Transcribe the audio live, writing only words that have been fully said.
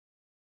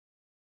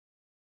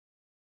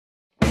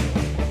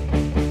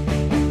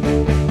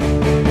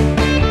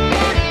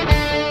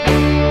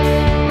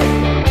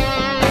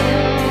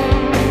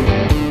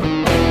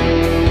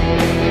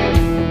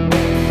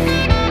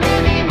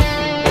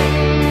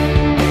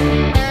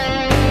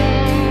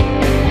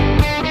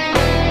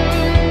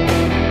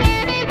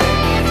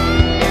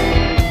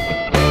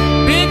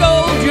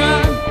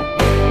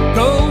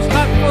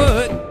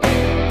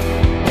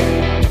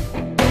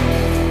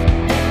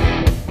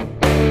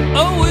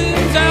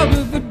out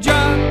of a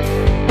job,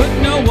 but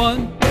no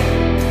one.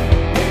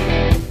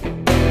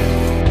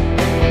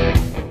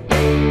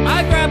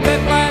 I grabbed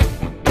that black,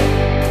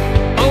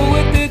 oh,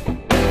 with it,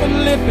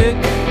 flip it.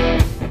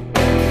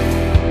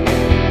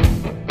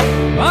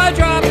 I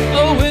dropped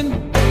Owen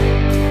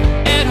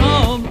at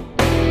home.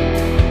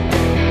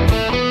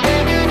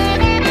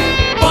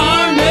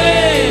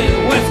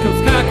 Barney, West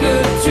Coast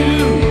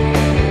Cockatoo.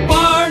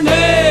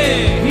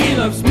 Barney, he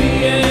loves me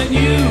and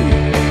you.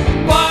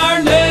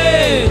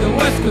 Barney, the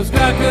West Coast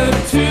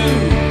Cockatoo.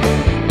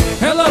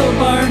 Hello,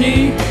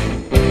 Barney.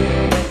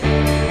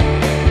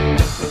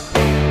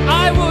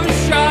 I was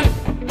shot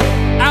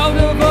out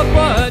of a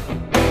butt.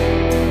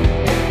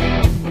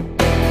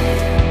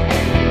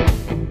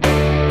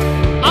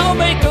 I'll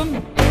make 'em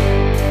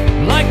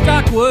like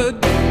Doc would.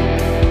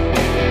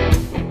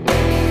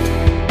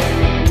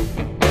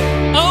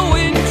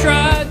 Owen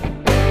tried,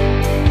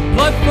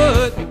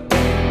 bloodfoot.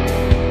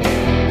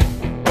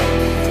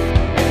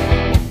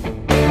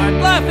 I'd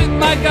laugh at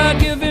my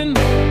God-given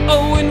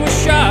Owen was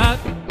shot.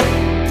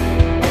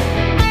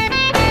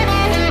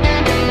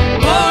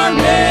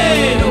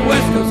 Barney, the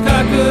West Coast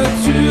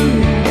Cockatoo.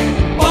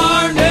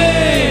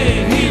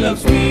 Barney, he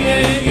loves me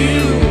and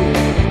you.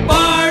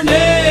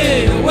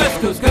 Barney, the West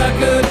Coast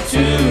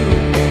Cockatoo.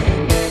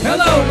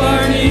 Hello,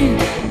 Barney.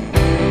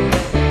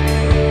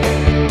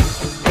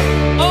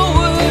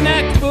 Owen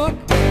act book,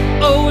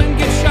 Owen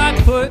gets shot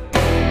put.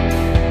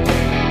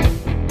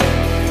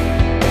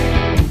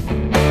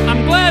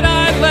 I'm glad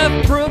I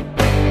left Brook,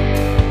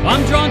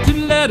 I'm drawn to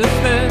letters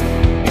there.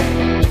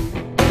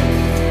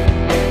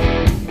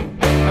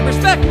 I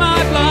respect my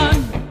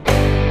blonde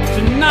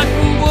to knock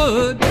the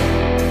wood.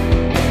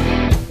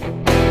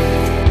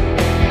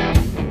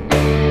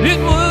 It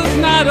was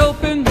not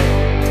open,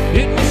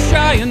 it was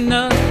shy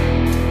enough.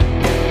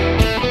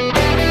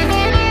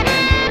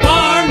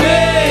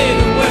 Barney,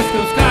 the West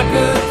Coast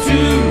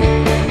Cockatoo.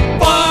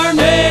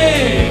 Barney,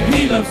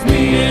 he loves me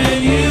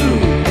and you.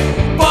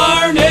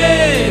 Barney,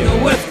 the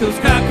West Coast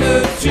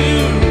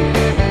Cockatoo.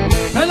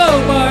 Hello,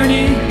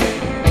 Barney.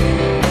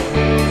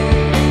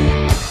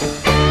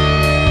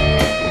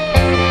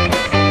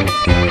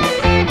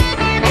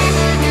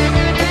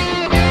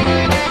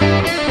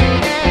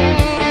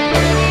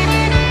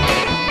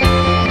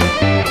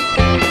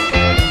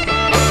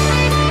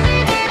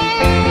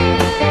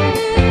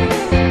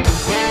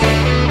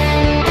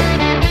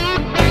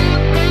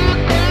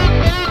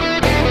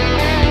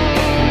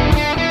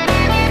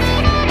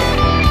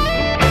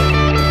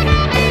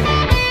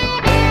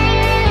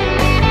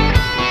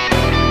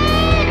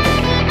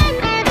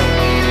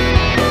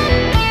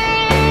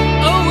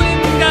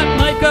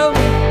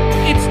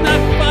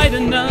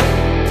 Enough.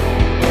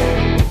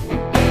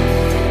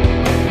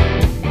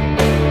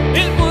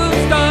 It was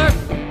dark,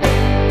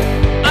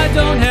 I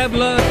don't have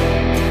luck.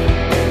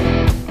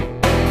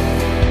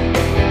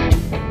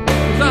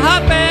 Was a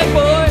hot bad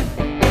boy,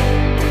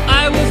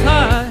 I was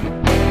high.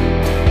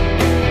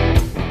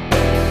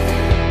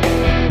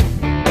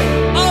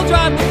 I'll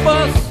drive the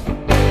bus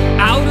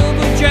out of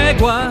a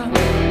Jaguar.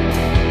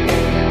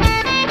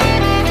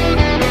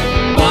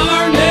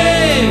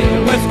 Barney,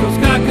 West Coast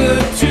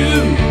Cockatoo.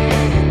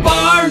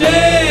 Barney,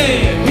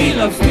 he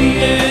loves me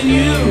and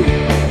you.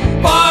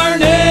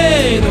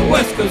 Barney, the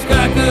West Coast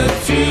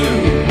Cockatoo.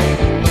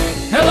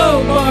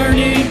 Hello,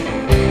 Barney.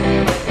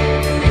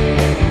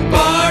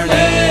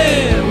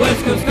 Barney,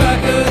 West Coast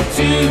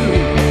Cockatoo.